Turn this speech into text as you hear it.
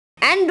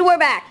And we're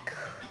back.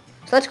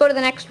 So let's go to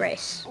the next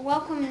race.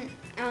 Welcome.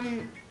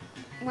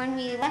 When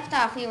we left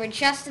off, we were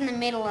just in the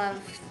middle of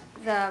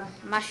the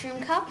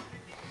Mushroom Cup,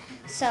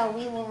 so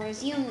we will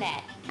resume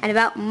that. And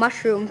about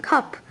Mushroom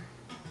Cup,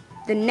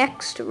 the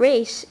next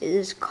race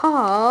is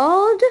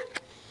called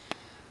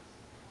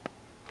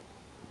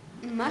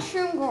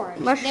Mushroom Gorge.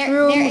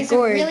 Mushroom there is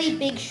Gorge. a really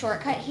big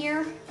shortcut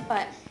here,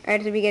 but Right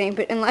at the beginning.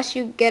 But unless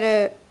you get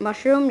a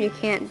mushroom, you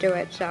can't do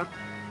it. So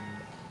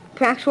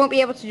perhaps won't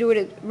be able to do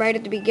it right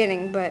at the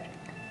beginning, but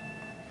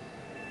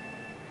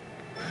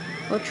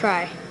we'll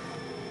try.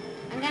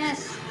 I'm gonna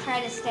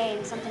try to stay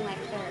in something like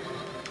third,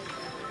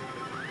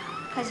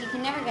 because you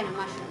can never get a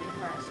mushroom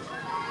first.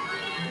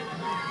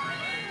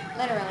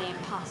 Literally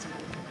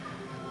impossible.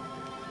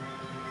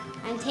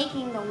 I'm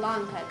taking the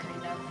long cut,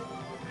 kind of.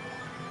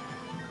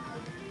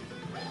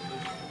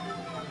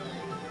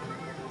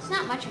 It's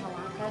not much of a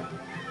long cut.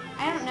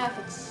 I don't know if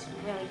it's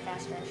really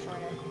faster or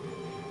shorter.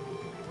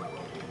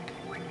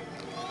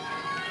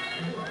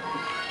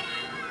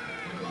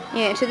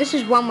 Yeah, so this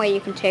is one way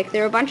you can take.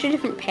 There are a bunch of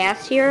different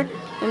paths here.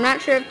 I'm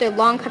not sure if they're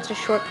long cuts or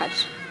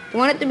shortcuts. The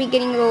one at the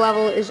beginning of the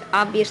level is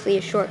obviously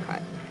a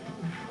shortcut.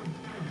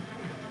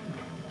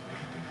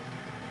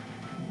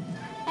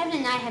 Evan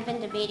and I have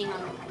been debating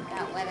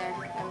about whether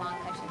they're long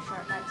cuts or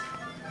shortcuts.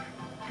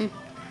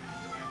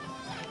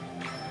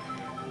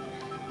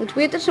 It's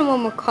weird that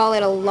someone would call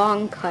it a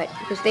long cut,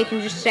 because they can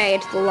just say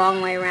it's the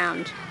long way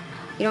around.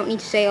 You don't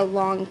need to say a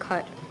long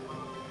cut.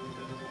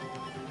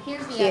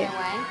 Here's the other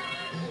way.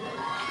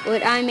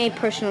 What I may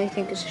personally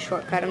think is a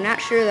shortcut. I'm not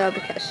sure though,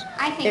 because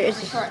I think there it's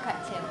is a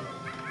shortcut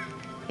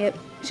too. Yep.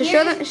 So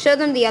show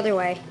them the other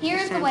way.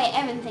 Here's the way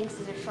Evan thinks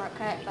is a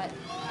shortcut, but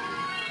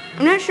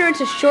I'm not sure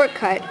it's a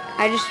shortcut.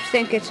 I just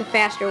think it's a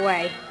faster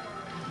way.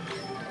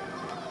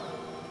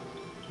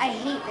 I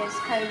hate this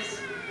because.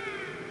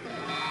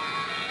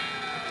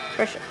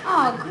 Sure.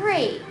 Oh,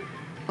 great!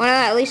 Well,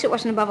 at least it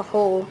wasn't above a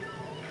hole.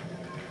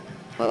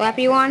 What lap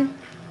are you on?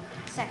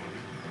 Second.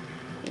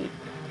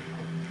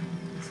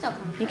 Still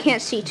coming. You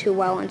can't see too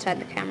well inside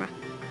the camera.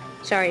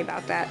 Sorry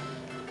about that.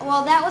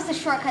 Well, that was the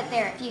shortcut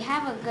there. If you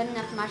have a good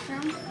enough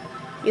mushroom,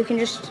 you can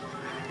just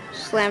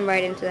slam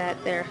right into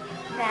that there.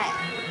 That.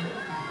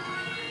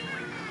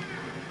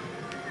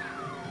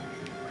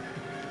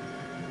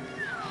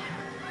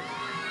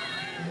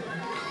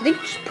 I think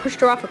you just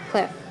pushed her off a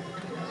cliff.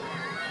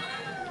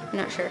 I'm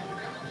not sure.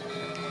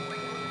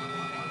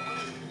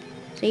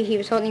 See, he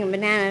was holding a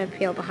banana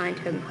peel behind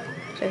him,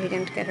 so he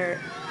didn't get hurt.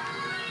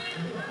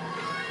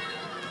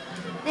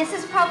 This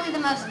is probably the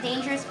most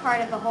dangerous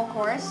part of the whole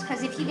course,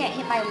 because if you get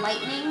hit by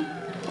lightning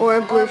or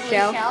a blue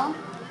shell,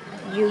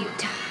 you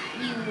die.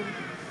 You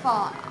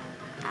fall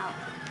out.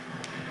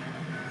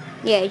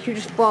 Yeah, you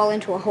just fall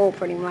into a hole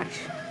pretty much.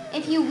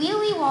 If you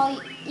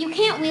wheelie you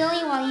can't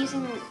wheelie while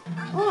using.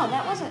 Oh,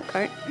 that was a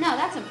cart. No,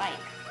 that's a bike.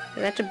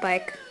 That's a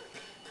bike.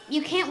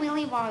 You can't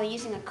wheelie while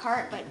using a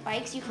cart, but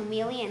bikes you can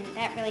wheelie, and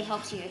that really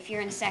helps you if you're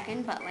in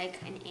second, but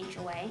like an inch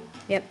away.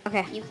 Yep.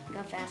 Okay. You can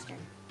go faster.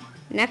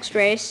 Next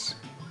race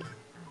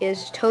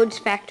is Toad's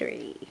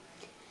Factory.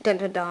 Dun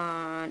dun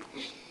dun.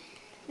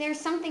 There's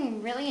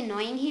something really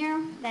annoying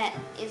here that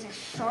is a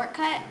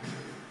shortcut.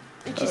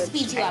 It just Toad's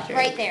speeds you up Factory.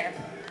 right there,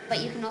 but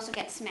you can also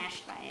get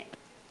smashed by it.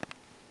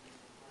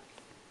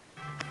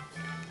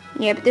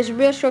 Yeah, but there's a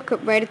real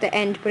shortcut right at the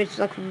end, but it's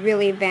like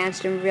really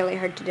advanced and really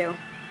hard to do.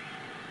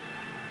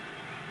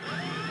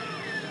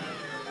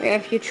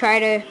 If you try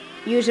to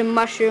use a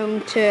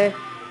mushroom to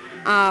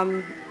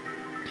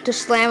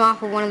slam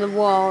off of one of the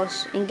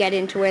walls and get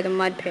into where the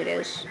mud pit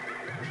is.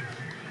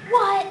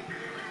 What?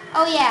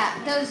 Oh yeah,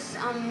 those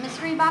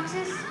mystery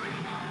boxes?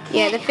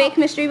 Yeah, the fake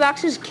mystery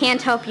boxes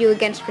can't help you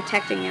against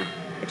protecting you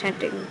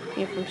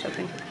from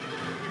something.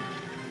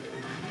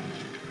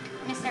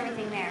 Missed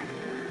everything there.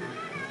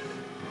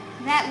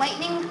 That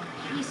lightning,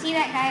 you see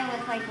that guy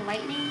with like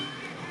lightning?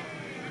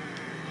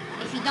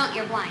 If you don't,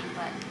 you're blind,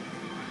 but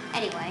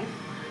anyway.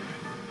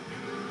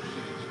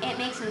 It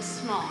makes them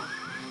small.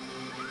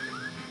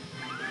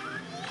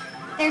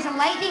 There's a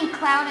lightning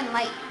cloud and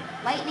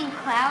lightning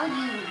cloud,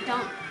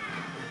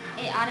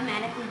 it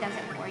automatically does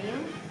it for you.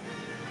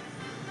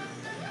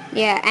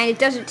 Yeah, and it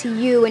does it to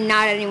you and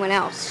not anyone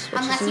else.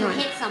 Unless you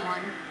hit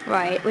someone.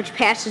 Right, which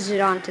passes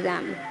it on to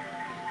them.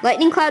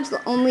 Lightning cloud's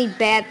the only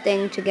bad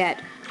thing to get.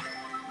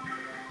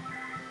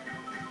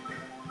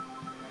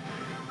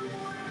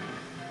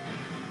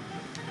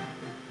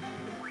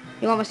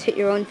 You almost hit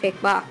your own fake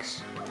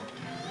box.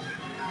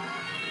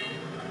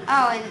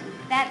 Oh, and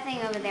that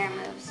thing over there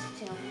moves,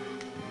 too.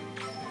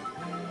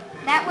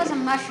 That was a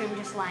mushroom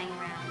just lying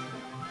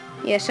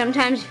around. Yeah,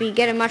 sometimes if you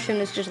get a mushroom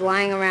that's just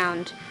lying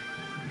around,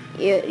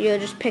 you'll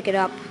just pick it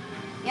up.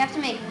 You have to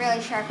make really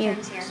sharp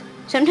turns here.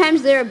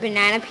 Sometimes there are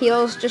banana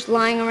peels just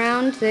lying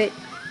around that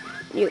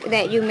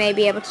you may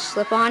be able to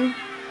slip on.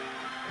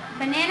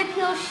 Banana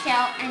peels,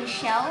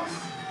 shells,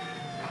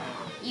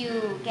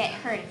 you get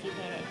hurt if you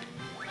hit it.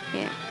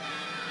 Yeah.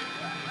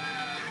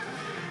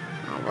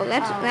 Oh, well,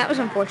 that was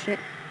unfortunate.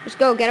 Let's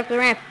go, get up the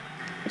ramp.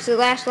 It's the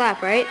last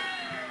lap, right?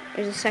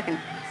 Or is it the second?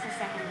 It's the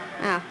second lap.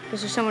 Ah,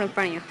 because there's someone in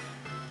front of you.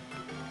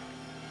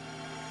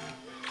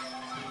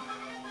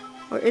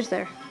 Or is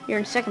there? You're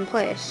in second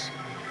place.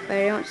 But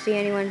I don't see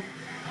anyone.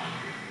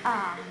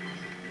 Ah.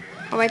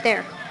 Oh, right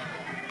there.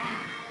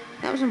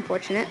 That was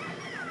unfortunate.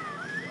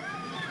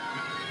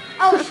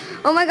 Oh,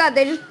 Oh my god,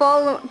 they just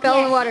fell in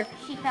the water.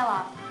 She fell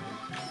off.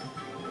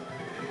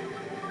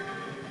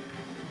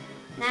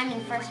 Now I'm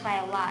in first by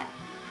a lot.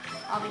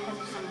 All because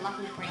of some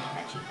lucky break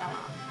that she fell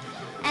off.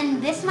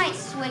 And this might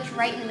switch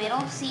right in the middle,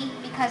 see?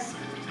 Because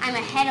I'm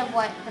ahead of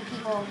what the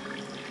people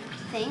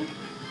think.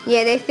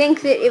 Yeah, they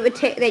think that it would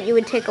take that you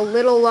would take a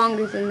little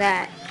longer than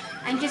that.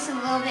 I'm just a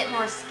little bit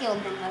more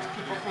skilled than most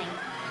people think.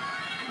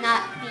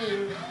 Not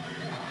being...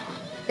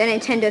 That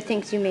Nintendo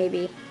thinks you may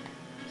be.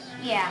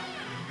 Yeah.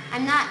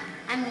 I'm...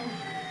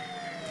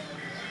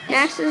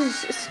 Max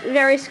is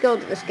very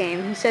skilled at this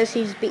game. He says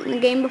he's beaten the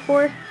game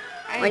before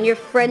on your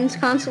friend's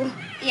console.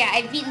 Yeah,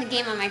 I've beaten the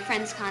game on my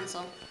friend's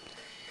console.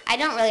 I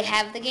don't really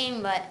have the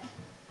game, but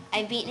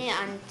I've beaten it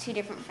on 2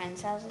 different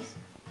friends' houses.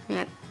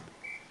 Yeah.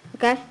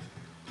 Okay.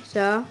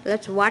 So,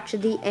 let's watch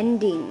the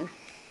ending.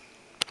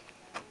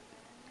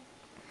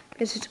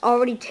 Because it's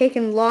already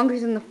taken longer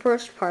than the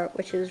first part,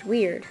 which is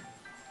weird.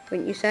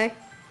 Wouldn't you say?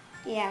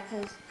 Yeah,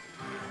 because...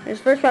 This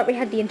first part we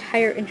had the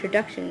entire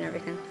introduction and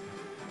everything.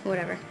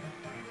 Whatever.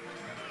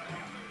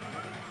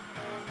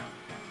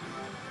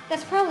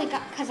 That's probably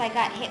because I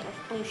got hit with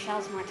blue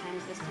shells more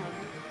times this time.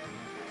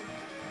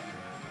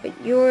 But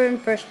you were in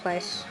first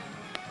place.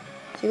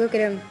 See, look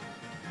at him.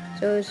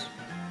 So is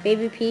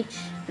Baby Peach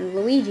and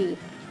Luigi.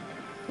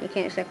 You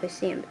can't exactly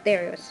see him, but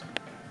there he is.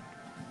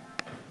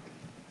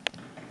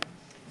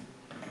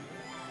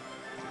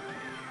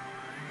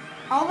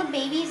 All the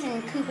babies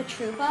in Koopa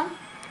Troopa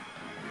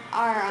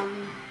are,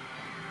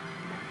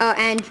 Oh,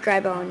 and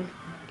Drybone.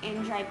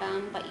 in Dry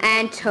Bone, but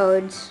And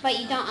Toads. but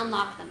you don't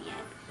unlock them yet.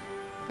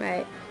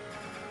 Right.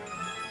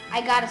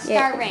 I got a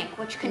star rank,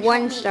 which can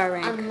One help me star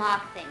rank.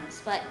 unlock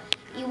things, but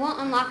you won't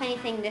unlock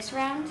anything this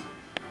round.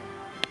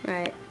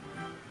 Right.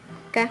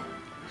 Okay.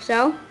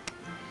 So?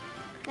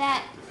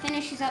 That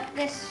finishes up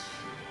this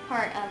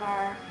part of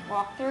our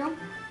walkthrough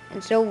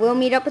And so we'll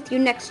meet up with you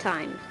next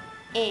time.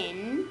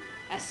 in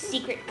a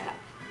secret cup.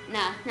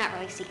 Nah, not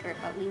really secret,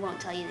 but we won't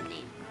tell you the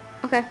name.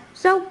 Okay.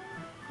 So,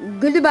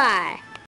 goodbye.